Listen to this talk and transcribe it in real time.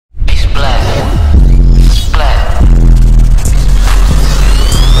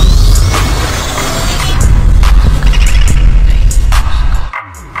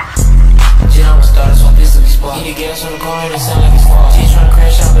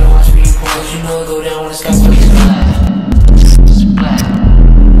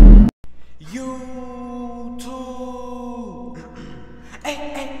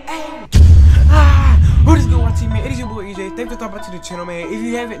channel, man. If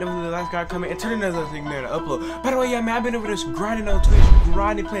you haven't, don't leave a like, subscribe, comment, and turn the notification there to upload. By the way, yeah, man, I've been over there grinding on Twitch,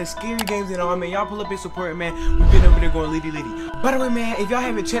 grinding, playing scary games and all, man. Y'all pull up and support, man. We've been over there going litty. By the way, man, if y'all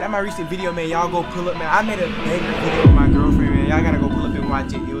haven't checked out my recent video, man, y'all go pull up, man. I made a banger video with my girlfriend, man. Y'all gotta go pull up and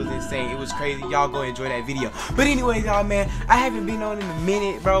watch it. It was insane. It was crazy. Y'all go enjoy that video. But anyways, y'all, man, I haven't been on in a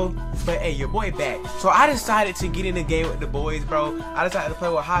minute, bro. But hey, your boy back. So I decided to get in the game with the boys, bro. I decided to play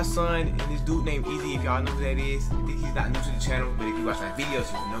with 𝐻𝐿 and this dude named 𝐸ZY. If y'all know who that is, I think he's not new to the channel, but if you watch my videos,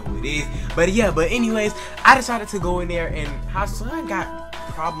 you know who it is. But yeah, but anyways, I decided to go in there, and 𝐻𝐿 got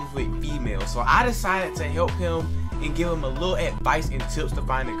problems with females, so I decided to help him and give him a little advice and tips to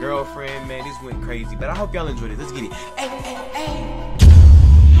find a girlfriend. Man, this went crazy, but I hope y'all enjoyed it. Let's get it. Hey.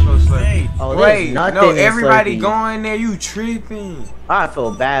 Oh, wait, no, everybody going there. You tripping? I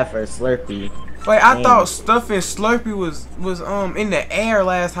feel bad for Slurpee. Wait, I thought stuffing Slurpee was in the air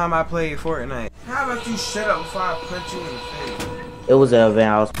last time I played Fortnite. How about you shut up before I punch you in the face? It was an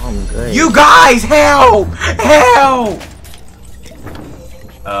event. I'm good. You guys, help! Help!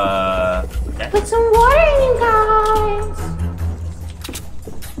 Put some water in, you guys.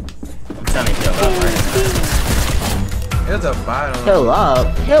 I'm trying to heal up right now. There's a bottom. Heal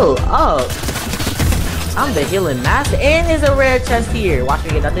up. I'm the healing master, and there's a rare chest here. Watch me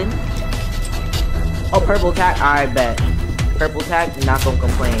get nothing. Oh, purple tag. I bet. Purple tag, not gonna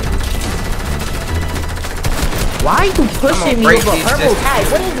complain. Why are you pushing me with a purple tag?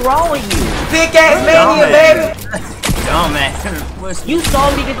 What is wrong with you? Thick ass mania, baby. Dumb man. You saw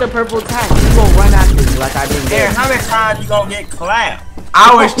me get the purple tag. You gonna run after me like I didn't. There, how many times you gonna get clapped?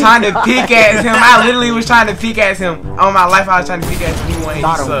 I was trying to pick at him. I literally was trying to pick at him. On my life, I was trying to pick at him. He wanted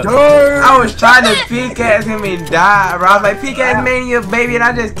to suck. I was trying to pick at him and die, bro. I was like, pick at mania, baby, and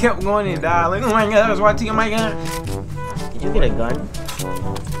I just kept going and died. Like, oh my god, I was watching my gun. Did you get a gun?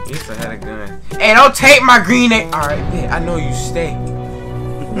 Yes, I had a gun. Hey, don't take my green egg. All right, man, I know you stay.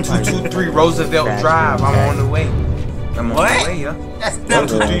 223 Roosevelt Drive. I'm on the way. I'm on the way, yeah.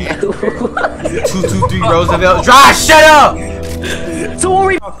 223 Roosevelt Drive. Shut up.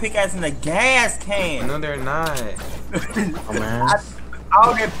 Sorry. I'll pick ass in the gas can. No, they're not. Oh man.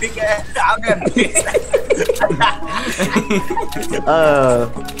 I'll get pick ass. I'll get pick ass.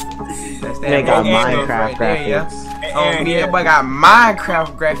 They got Minecraft graphics. Yeah. Oh, yeah, everybody got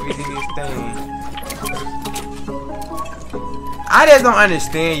Minecraft graphics in this thing. I just don't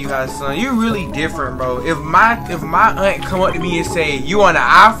understand you guys, son. You really different, bro. If my aunt come up to me and say, you want an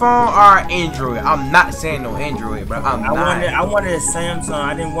iPhone or an Android? I'm not saying no Android, bro. I wanted a Samsung.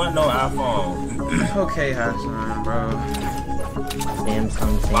 I didn't want no iPhone. Okay, 𝐻𝐿, bro.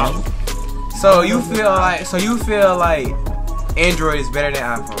 Samsung. So you feel like Android is better than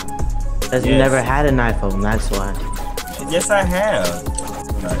iPhone? Because you never had an iPhone, that's why. Yes, I have.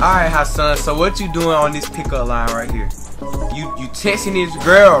 Alright, 𝐻𝐿. So what you doing on this pickup line right here? You texting this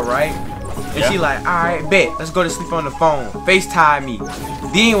girl, right? And she like, alright, bet. Let's go to sleep on the phone. FaceTime me.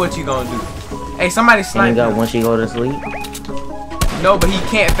 Then what you gonna do? Hey, somebody snipe him. Once you go to sleep? No, but he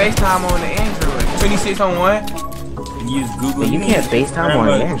can't FaceTime on the Android. 26 on 1. Use Google. You can't FaceTime on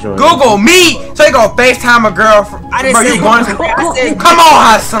Android. Google Meet. So you gonna FaceTime a girl? I didn't say come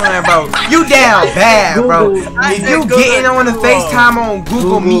on, 𝐻𝐿, bro. You down bad, bro. If you getting on the FaceTime on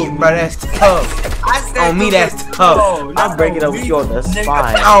Google Meet, bro, that's tough. On me, that's tough. I'm breaking up with you on the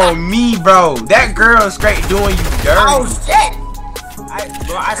spot. On me, bro. That girl is straight doing you dirty. Oh shit! I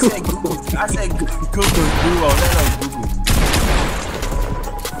said Google. I said Google Duo. That was Google.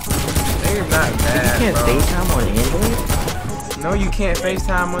 They're not bad, You can't FaceTime on Android? No, you can't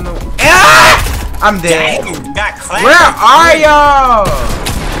FaceTime on no. Ah! I'm dead. Dang, got clapped. Where are y'all?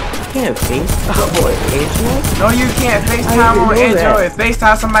 You can't FaceTime on Android? No, you can't FaceTime on Android.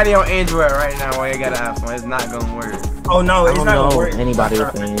 FaceTime somebody on Android right now while you got an iPhone. It's not gonna work. Oh no, it's not gonna work. Anybody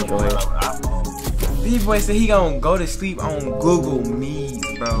with an Android. B-boy said he gonna go to sleep on Google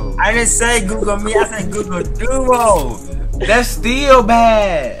Meet, bro. I didn't say Google Meet. I said Google Duo. That's still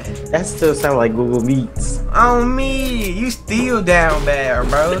bad. That still sounds like Google Meets. On me, you still down bad,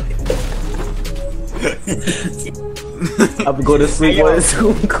 bro. I'm gonna go to sleep on a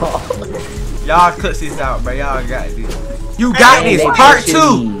Zoom call. Y'all cut this out, bro. Y'all got this. You got this. Part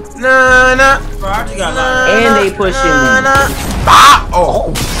 2. Nah. And they pushing me.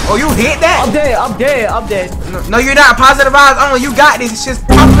 Oh, you hit that? I'm dead. No, you're not. Positive vibes only. You got this. It's just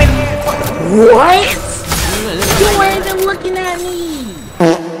popping in. What? You weren't even looking at me.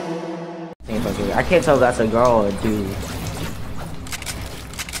 I can't tell if that's a girl or a dude.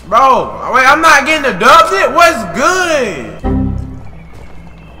 Bro, wait, I'm not getting the dubs it. What's good?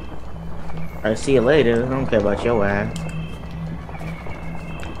 Alright, see you later. I don't care about your ass.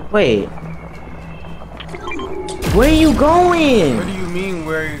 Wait. Where are you going? What do you mean,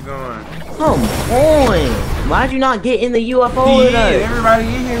 where are you going? Come on. Why'd you not get in the UFO with us? Everybody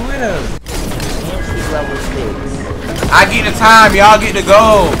in here with us. And she's level 6. I get the time, y'all get to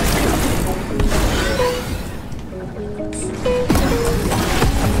go.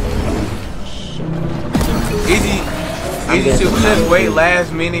 Easy, should we just wait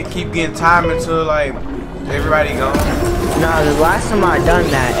last minute, keep getting time until like everybody gone? Nah, the last time I done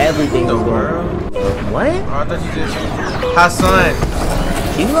that, everything was going. What? Oh, I thought you just Hassan.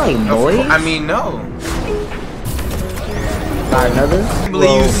 You like noise? I mean, no. Got another? I can't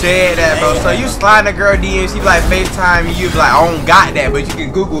believe you said that, bro. So you slide a girl DM, she be like FaceTime, and you be like, I don't got that, but you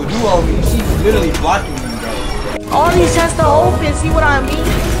can Google you on me. She's literally blocking you, bro. All these chests are open. See what I mean?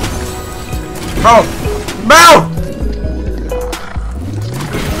 Bro.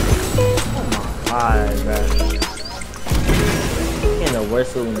 Alright, bro. In the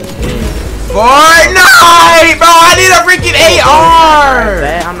worst in the game. Fortnite, bro. I need a freaking AR.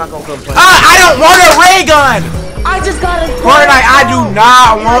 I'm not gonna complain. I don't want a ray gun. I just got a Fortnite, I do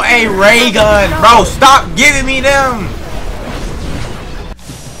not want a ray gun, bro. Stop giving me them.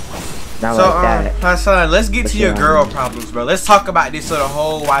 Not So, like that. Hassan, let's get to your girl problems, bro. Let's talk about this so the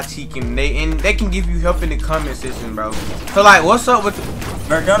whole YT can they can give you help in the comment section, bro. So like, what's up with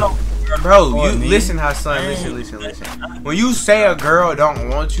bro, you listen, Hassan, listen. When you say a girl don't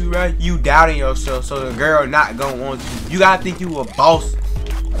want you, right, you doubting yourself, so the girl not gonna want you. You gotta think you a boss.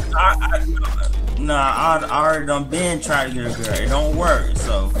 I already done been trying to get a girl. It don't work,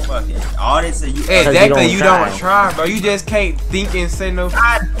 so fuck it. All this you exactly, you don't try, bro. You just can't think and say no.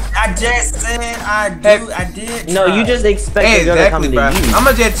 I just said I did. No, you just expect the girl to come to you.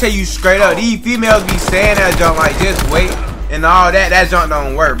 I'ma just tell you straight up. These females be saying that junk like just wait and all that. That junk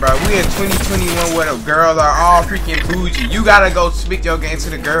don't work, bro. We in 2021 where the girls are all freaking bougie. You gotta go spit your game to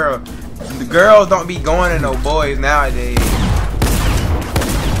the girl. The girls don't be going to no boys nowadays.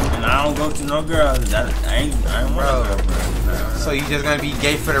 I don't go to no girls. I ain't want no girl. So you just gonna be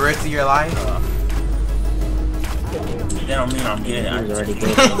gay for the rest of your life? That don't mean I'm gay. I'm already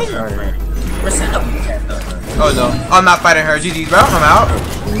gay. Oh no, I'm not fighting her. GG, bro. I'm out.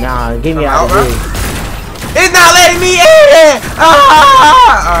 Nah, give me out, bro. It's not letting me in.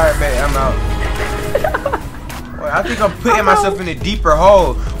 Alright, man, I'm out. Wait, I think I'm putting myself in a deeper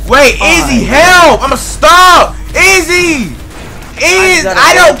hole. Wait, Izzy, help! I'ma stop. Izzy.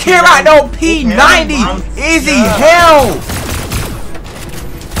 I don't care about no P90. Izzy, help!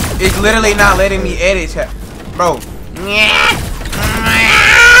 It's literally not letting me edit, chat, bro.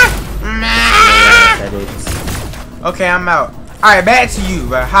 Okay, I'm out. All right, back to you,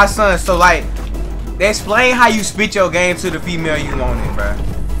 bro. Hassan, so like, explain how you spit your game to the female you wanted, bro.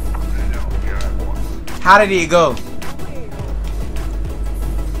 How did it go?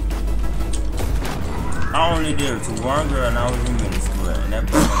 I only did it to one girl and I was in middle school, and that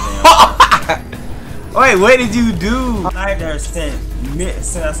Wait, what did you do? I had her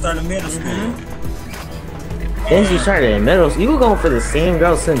since I started middle school. Then you started in middle school. You were going for the same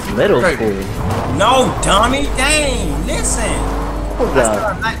girl since middle school. No, dummy, dang, listen. Hold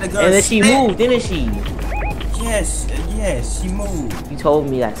up. And then she moved, didn't she? Yes, she moved. You told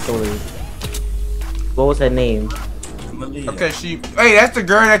me that story. What was her name? Okay, hey, that's the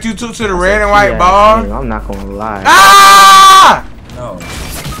girl that you took to the red and white ball? I'm not gonna lie. Ah!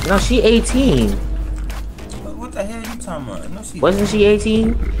 No, she 18. What the hell are you talking about? No, wasn't she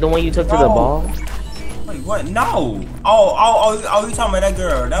 18? The one you took to the ball? Wait, what? No. Oh, you talking about that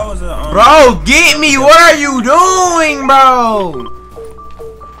girl? That was a bro, get me. What are you doing, bro?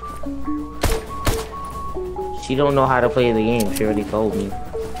 She don't know how to play the game. She already told me.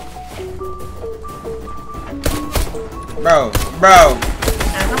 Bro. Man,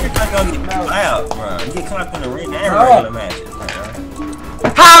 how many times y'all get out, bro? Get clapped in the ring and regular matches, bro.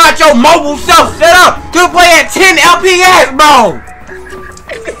 How about your mobile self set up to play at 10 LPS, bro?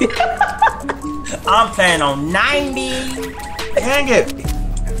 I'm playing on 90. Dang it.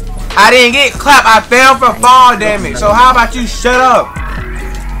 I didn't get clapped. I fell for fall damage. So how about you shut up?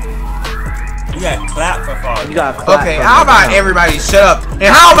 You got clapped for fall damage. Okay, how about everybody shut up? And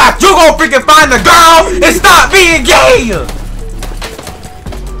how about you go freaking find the girl and stop being gay?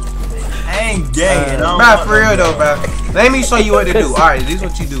 I ain't gay. Bro, for real though, bro. Let me show you what to do. Alright, this is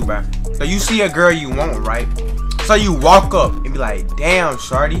what you do, bro. So you see a girl you want, right? So you walk up and be like, damn,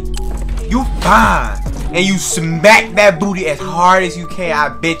 shorty, you fine. And you smack that booty as hard as you can. I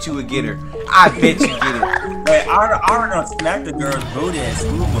bet you would get her. I bet you get it. Wait, I already smacked the girl's booty at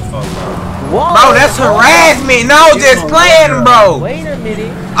school before, bro. Whoa, bro, that's harassment. No, just playing, bro. Wait a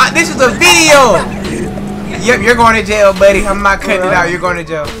minute. This is a video. Yep, you're going to jail, buddy. I'm not cutting it out. You're going to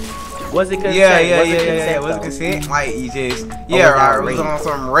jail. Was it consent? Yeah. Was it consent? Like you just, right. It was on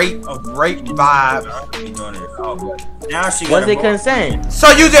some rape vibes. Now she was it consent? So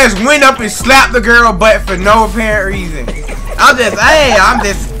you just went up and slapped the girl butt for no apparent reason? I'm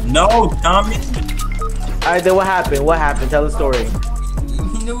just. No, dummy. Alright, then what happened? What happened? Tell the story.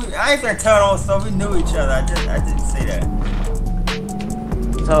 I ain't gonna tell on stuff. We knew each other. I didn't say that.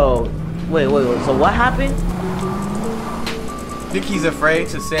 So, wait. So what happened? I think he's afraid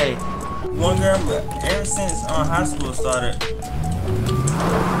to say. One girl, but ever since high school started, me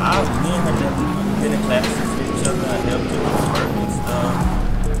and her never been in classes with each other. I helped her with work and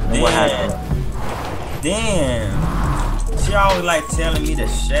stuff. What happened? Then she always like telling me to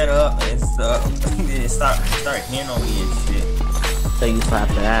shut up and stuff. And start hitting on me and shit. So you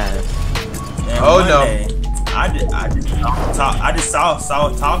slapped her ass. And one day, I just saw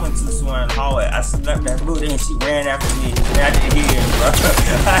her talking to someone in the hallway. I slapped that booty and she ran after me. And I didn't hear it, bro.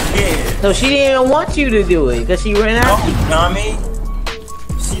 I did. So she didn't even want you to do it because she ran after you. Dummy.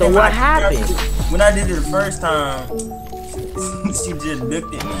 So what happened? When I did it the first time, she just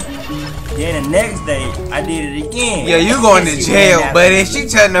looked at me. Then the next day, I did it again. Yeah, you going to jail, but if she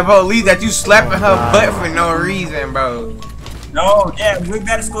telling the police that you slapping her butt for no reason, bro. No, yeah, we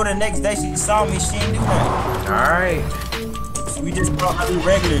got to school the next day. She saw me, she didn't do that. Alright. We just thought how we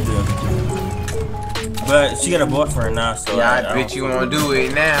regular do. But she got a boyfriend now, so yeah, I bet you won't do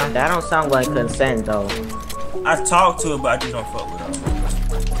it now. That don't sound like consent though. I talked to her, but I just don't fuck with her.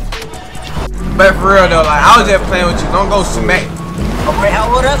 But for real though, like I was just playing with you. Don't go smack. Okay,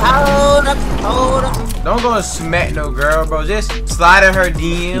 hold up. Don't go smack no girl, bro. Just slide in her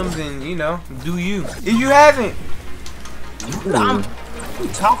DMs and do you. If you haven't. I'm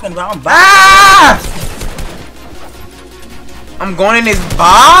talking about. I'm going in this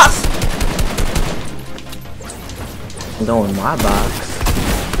box. I'm going in my box.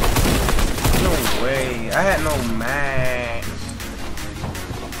 No way. I had no match.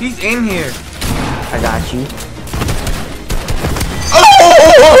 He's in here. I got you.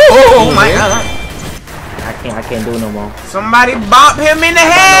 Oh my god. I can't do no more. Somebody bop him in the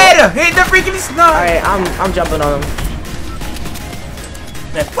head. Hit the freaking snow. Alright, I'm jumping on him.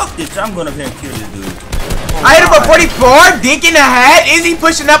 Man, fuck this. I'm going up here and kill this dude. I hit him for 44. Dink in the head. Is he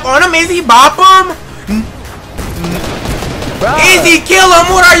pushing up on him? Is he bop him? Is he kill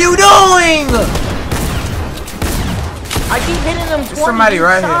him? What are you doing? I keep hitting him. There's somebody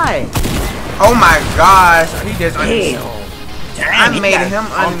right here. Oh my gosh. He just I made him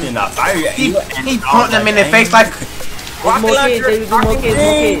he pumped him in the face like more kids.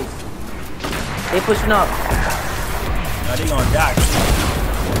 They pushing up. No, they gonna die.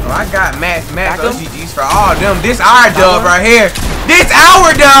 Oh, I got max OGGs for all of them. This our dub right here. This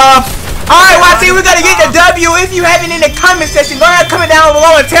our dub. Alright, YT, we gotta get the W. If you haven't in the comment section, go ahead and comment down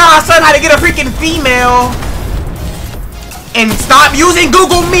below and tell our son how to get a freaking female. And stop using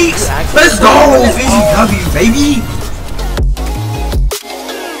Google Meets. Let's go. Easy W, baby.